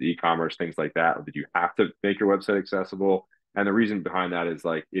organizations, e-commerce, things like that you have to make your website accessible. And the reason behind that is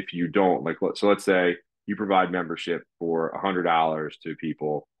like, if you don't, like, so let's say you provide membership for $100 to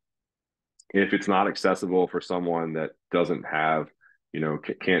people. If it's not accessible for someone that doesn't have,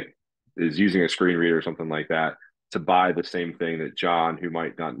 is using a screen reader or something like that to buy the same thing that John, who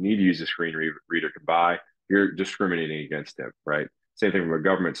might not need to use a screen reader, can buy, you're discriminating against him, right? Same thing from a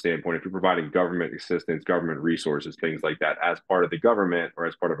government standpoint. If you're providing government assistance, government resources, things like that, as part of the government or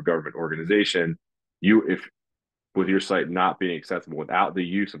as part of a government organization, if with your site not being accessible without the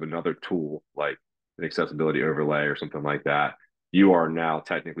use of another tool like an accessibility overlay or something like that, you are now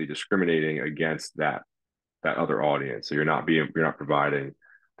technically discriminating against that other audience. So you're not providing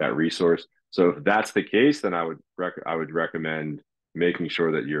that resource. So if that's the case, then I would recommend making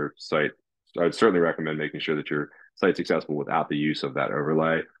sure that your site. I would certainly recommend making sure that your site's accessible without the use of that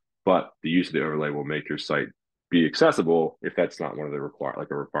overlay. But the use of the overlay will make your site be accessible if that's not one of the a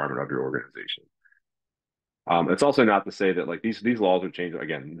requirement of your organization. It's also not to say that like these laws are changing.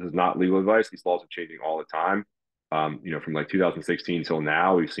 Again, this is not legal advice. These laws are changing all the time. From like 2016 till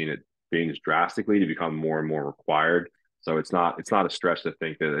now, we've seen it change drastically to become more and more required. So it's not a stretch to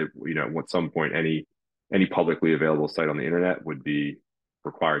think that at some point any publicly available site on the internet would be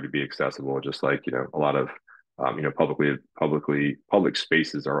required to be accessible. Just like a lot of public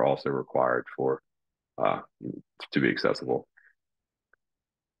spaces are also required for to be accessible.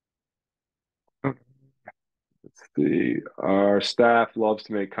 Let's see. Our staff loves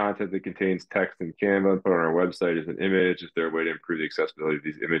to make content that contains text in Canva and put on our website as an image. Is there a way to improve the accessibility of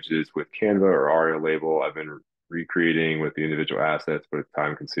these images with Canva or ARIA label? I've been recreating with the individual assets, but it's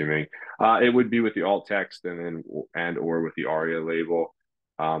time consuming. It would be with the alt text or with the ARIA label.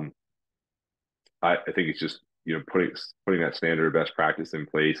 I think it's just putting that standard of best practice in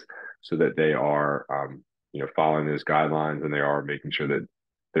place so that they are following those guidelines, and they are making sure that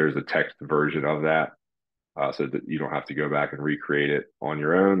there's a text version of that. So that you don't have to go back and recreate it on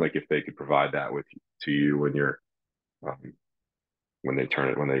your own. Like if they could provide that to you when you're when they turn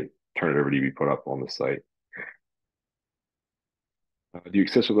it over to be put up on the site. Do you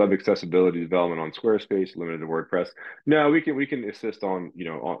assist with web accessibility development on Squarespace, limited to WordPress? No, we can assist on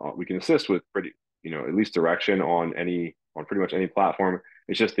we can assist with pretty at least direction on pretty much any platform.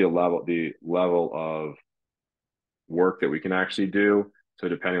 It's just the level of work that we can actually do. So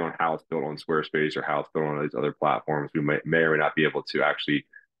depending on how it's built on Squarespace or how it's built on these other platforms, we may or may not be able to actually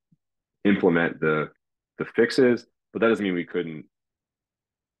implement the fixes, but that doesn't mean we couldn't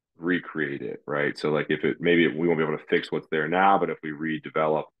recreate it, right? So like if it maybe we won't be able to fix what's there now, but if we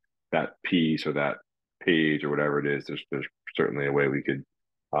redevelop that piece or that page or whatever it is, there's certainly a way we could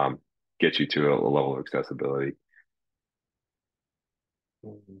get you to a level of accessibility.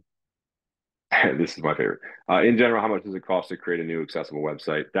 This is my favorite. In general, how much does it cost to create a new accessible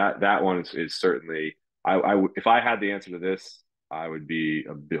website? That one is certainly. If I had the answer to this, I would be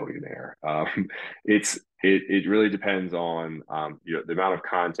a billionaire. It really depends on the amount of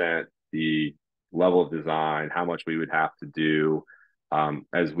content, the level of design, how much we would have to do.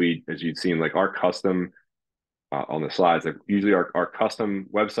 As you'd seen, like our custom on the slides, like usually our custom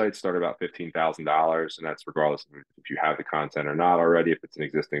websites start about $15,000, and that's regardless of if you have the content or not already, if it's an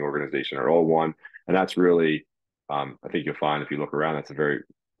existing organization or old one. And that's really, I think you'll find if you look around, that's a very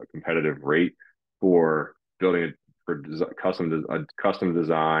competitive rate for building a custom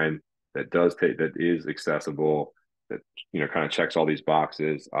design that is accessible, that kind of checks all these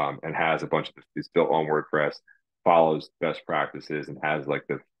boxes, and has a bunch of it's built on WordPress, follows best practices, and has like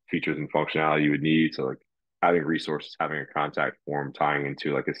the features and functionality you would need. So like having resources, having a contact form, tying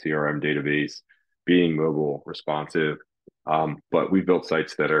into like a CRM database, being mobile responsive. But we built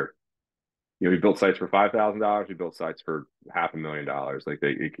sites that are, we built sites for $5,000. We built sites for $500,000. Like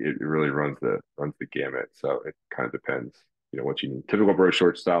it really runs the gamut. So it kind of depends, what you need. Typical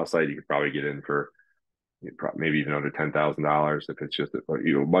brochure style site, you could probably get in for maybe even under $10,000 if it's just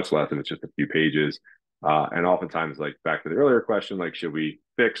much less if it's just a few pages. And oftentimes, like back to the earlier question, like should we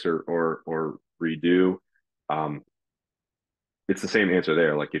fix or redo? It's the same answer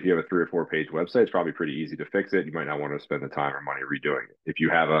there. Like if you have a 3 or 4 page website, it's probably pretty easy to fix it. You might not want to spend the time or money redoing it. If you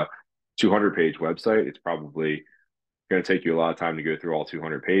have a 200-page website, it's probably going to take you a lot of time to go through all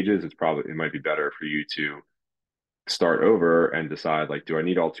 200 pages. It might be better for you to start over and decide, like, do I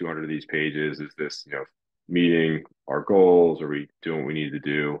need all 200 of these pages? Is this, meeting our goals? Are we doing what we need to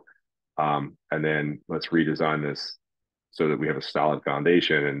do? And then let's redesign this so that we have a solid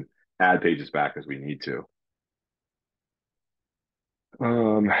foundation and add pages back as we need to.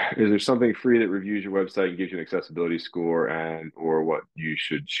 Is there something free that reviews your website and gives you an accessibility score or what you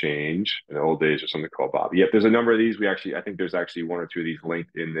should change? In the old days, there's something called Bobby. Yep, there's a number of these. I think there's actually 1 or 2 of these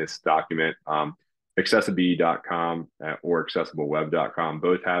linked in this document. Accessibility.com or accessibleweb.com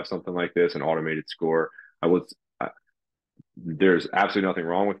both have something like this, an automated score. There's absolutely nothing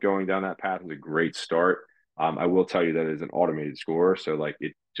wrong with going down that path. It's a great start. I will tell you that it is an automated score. So like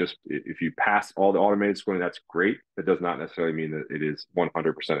if you pass all the automated scoring, that's great. That does not necessarily mean that it is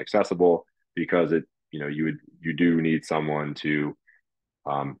 100% accessible, because you do need someone to,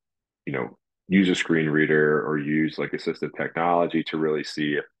 use a screen reader or use like assistive technology to really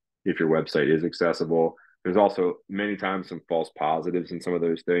see if your website is accessible. There's also many times some false positives in some of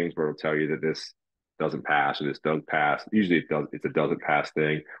those things where it'll tell you that this doesn't pass or this does pass. Usually it does. It's a doesn't pass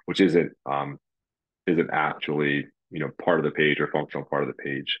thing, which isn't actually part of the page or functional part of the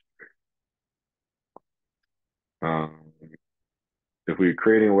page. If we're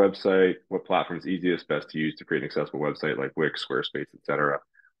creating a website, what platform is easiest, best to use to create an accessible website like Wix, Squarespace, etc.?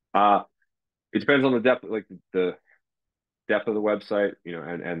 It depends on the depth, like the depth of the website,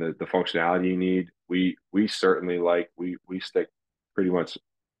 and the functionality you need. We certainly we stick pretty much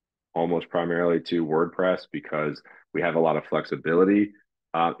almost primarily to WordPress because we have a lot of flexibility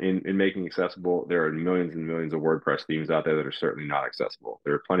in making accessible. There are millions and millions of WordPress themes out there that are certainly not accessible.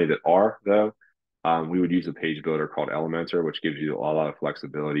 There are plenty that are, though. We would use a page builder called Elementor, which gives you a lot of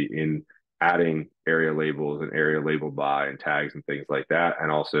flexibility in adding area labels and area labeled by and tags and things like that, and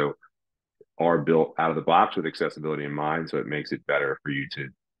also are built out of the box with accessibility in mind. So it makes it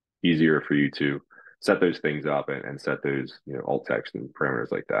easier for you to set those things up and set those, alt text and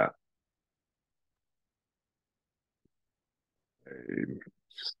parameters like that. I'm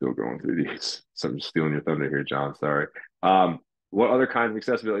still going through these. So I'm stealing your thunder here, John. Sorry. What other kinds of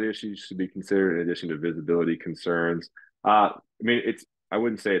accessibility issues should be considered in addition to visibility concerns? I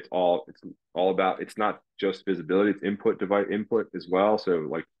wouldn't say it's all about, it's not just visibility, it's device input as well. So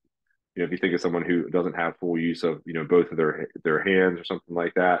like, if you think of someone who doesn't have full use of, both of their hands or something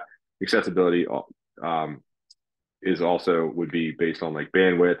like that, accessibility would be based on like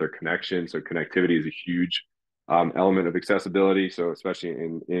bandwidth or connection. So connectivity is a huge element of accessibility. So especially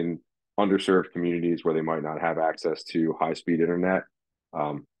in underserved communities where they might not have access to high-speed internet,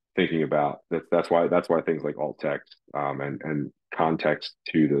 thinking about that's why things like alt text and context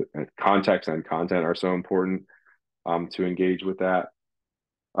and content are so important to engage with that.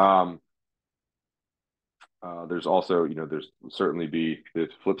 Um, there's also, there's certainly be the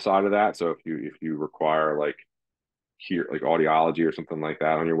flip side of that. So if you require like audiology or something like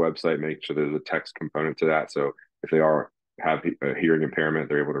that on your website, make sure there's a text component to that. So if they have a hearing impairment,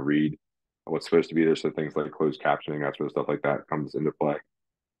 they're able to read what's supposed to be there. So things like closed captioning, that sort of stuff like that comes into play.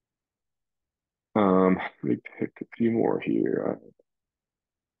 Let me pick a few more here.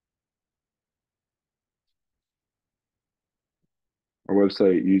 Our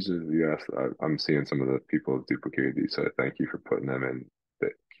website uses, yes, I'm seeing some of the people have duplicated these, so thank you for putting them in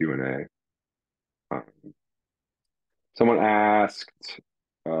the Q&A. Someone asked,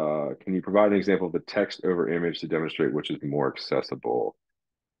 can you provide an example of the text over image to demonstrate which is more accessible?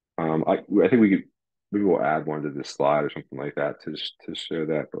 I think maybe we'll add one to this slide or something like that to show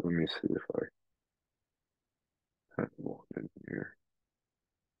that, but let me see if I have one in here.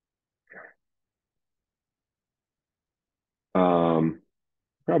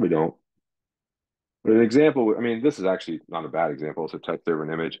 Probably don't. But an example, I mean, this is actually not a bad example. So text over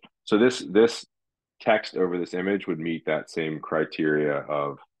an image. So this text over this image would meet that same criteria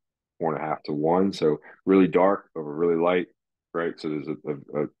of 4.5 to 1. So really dark over really light, right? So there's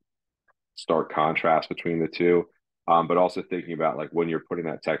a stark contrast between the two. But also thinking about like when you're putting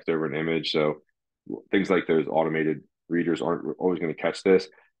that text over an image. So things like those automated readers aren't always going to catch this.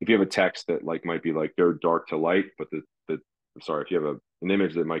 If you have a text that like might be like go dark to light, but I'm sorry, if you have an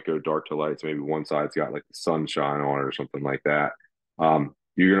image that might go dark to light, so maybe one side's got like the sunshine on it or something like that.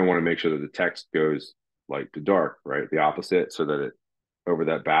 You're going to want to make sure that the text goes light to dark, right? The opposite, so that it over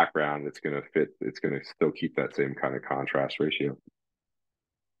that background, it's going to fit. It's going to still keep that same kind of contrast ratio.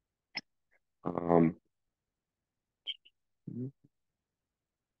 Um, do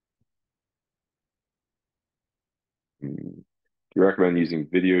you recommend using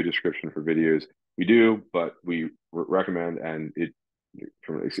video description for videos? We do, but we recommend, and it's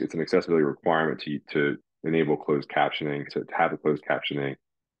an accessibility requirement to enable closed captioning, to have a closed captioning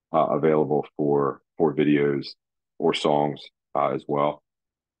available for videos or songs as well.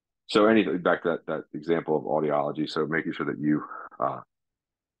 So anything back to that example of audiology. So making sure that you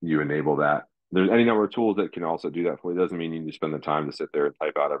enable that. There's any number of tools that can also do that for you. It doesn't mean you need to spend the time to sit there and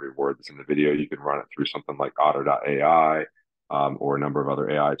type out every word that's in the video. You can run it through something like Otter.ai or a number of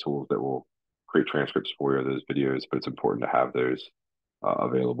other AI tools that will create transcripts for you of those videos, but it's important to have those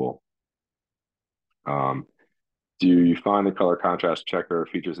available. Do you find the color contrast checker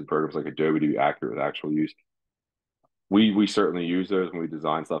features in programs like Adobe to be accurate with actual use? We certainly use those when we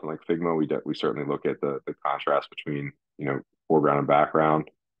design stuff like Figma. We certainly look at the contrast between foreground and background.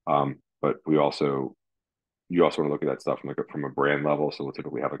 But you also want to look at that stuff from a brand level. So we'll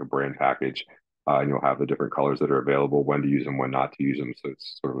typically have like a brand package, and you'll have the different colors that are available, when to use them, when not to use them. So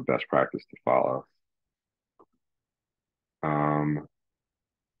it's sort of a best practice to follow.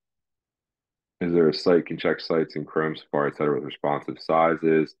 Is there a site can check sites in Chrome, Safari, etc. with responsive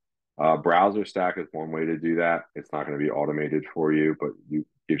sizes? Browser stack is one way to do that. It's not going to be automated for you, but it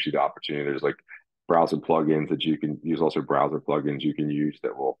gives you the opportunity. There's like browser plugins that you can use, also browser plugins you can use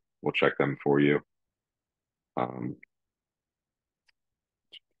that will check them for you.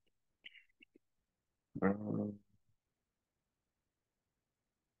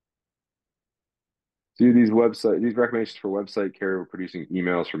 Do these recommendations for website carrier producing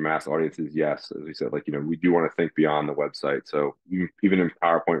emails for mass audiences? Yes, as we said, we do want to think beyond the website. So even in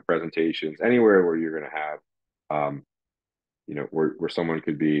PowerPoint presentations, anywhere where you're going to have, where someone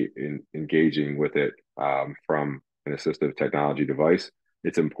could be engaging with it from an assistive technology device,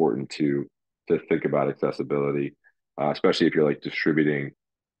 it's important to think about accessibility, especially if you're like distributing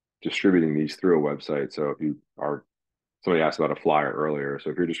these through a website. So somebody asked about a flyer earlier.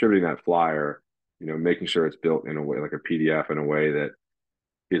 So if you're distributing that flyer, making sure it's built in a way like a PDF in a way that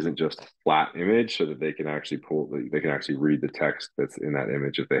isn't just a flat image, so that they can actually read the text that's in that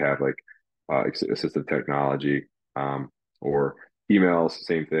image if they have like assistive technology, or emails,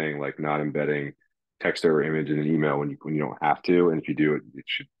 same thing, like not embedding text over image in an email when you don't have to, and if you do, it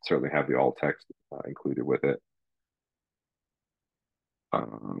should certainly have the alt text included with it.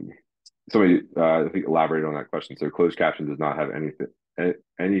 Somebody I think elaborated on that question. So closed caption does not have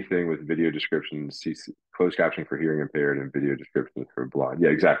anything with video descriptions. Closed caption for hearing impaired and video descriptions for blind. Yeah,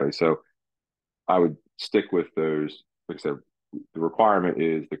 exactly. So I would stick with those. Like I said, the requirement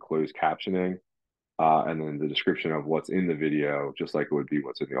is the closed captioning, and then the description of what's in the video, just like it would be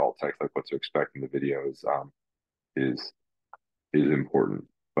what's in the alt text, like what to expect in the video is important.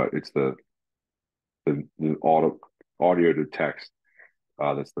 But it's the audio to text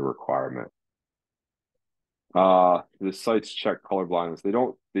that's the requirement. The sites check color blindness. They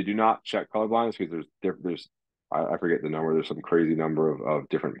do not check color blindness because there's I forget the number. There's some crazy number of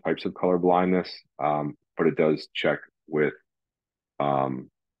different types of color blindness, but it does check with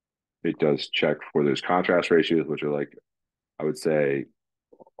it does check for those contrast ratios, which are like I would say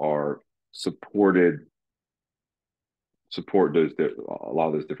are supported support those a lot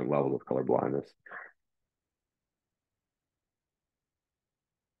of those different levels of color blindness.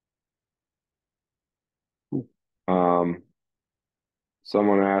 Um,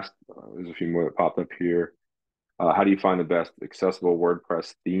 Someone asked, there's a few more that popped up here. How do you find the best accessible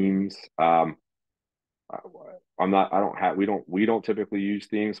WordPress themes? I'm not, I don't have, we don't typically use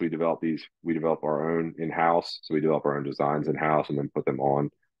themes. We develop our own in-house. So we develop our own designs in-house and then put them on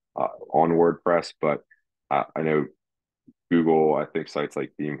WordPress. But I know Google, I think sites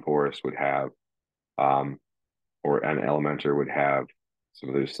like ThemeForest would have, um, or an Elementor would have some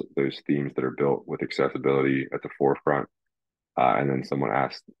of those themes that are built with accessibility at the forefront. And then someone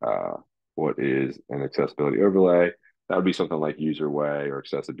asked, what is an accessibility overlay? That would be something like UserWay or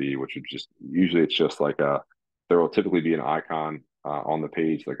Accessibility, which would just usually it's just like there will typically be an icon on the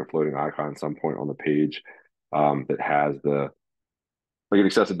page, like a floating icon at some point on the page that has like an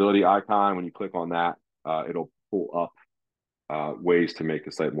accessibility icon. When you click on that, it'll pull up ways to make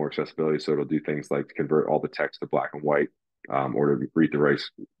the site more accessibility. So it'll do things like convert all the text to black and white, or to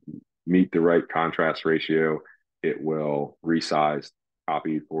meet the right contrast ratio. It will resize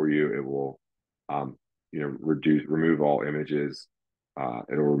copy for you. It will, remove all images.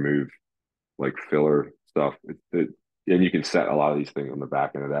 It'll remove like filler stuff. And you can set a lot of these things on the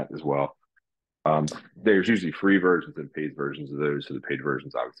back end of that as well. There's usually free versions and paid versions of those. So the paid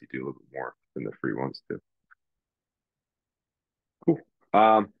versions obviously do a little bit more than the free ones do. Cool.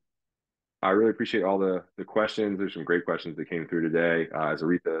 I really appreciate all the questions. There's some great questions that came through today. As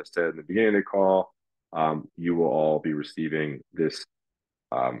Aretha said in the beginning of the call, you will all be receiving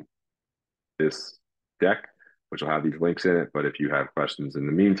um, this deck, which will have these links in it. But if you have questions in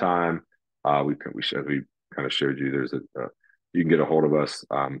the meantime, we kind of showed you, you can get a hold of us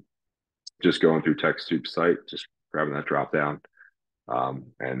just going through TechSoup's site, just grabbing that drop down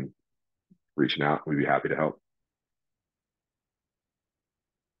and reaching out. We'd be happy to help.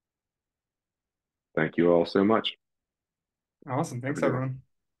 Thank you all so much. Awesome. Thanks, everyone.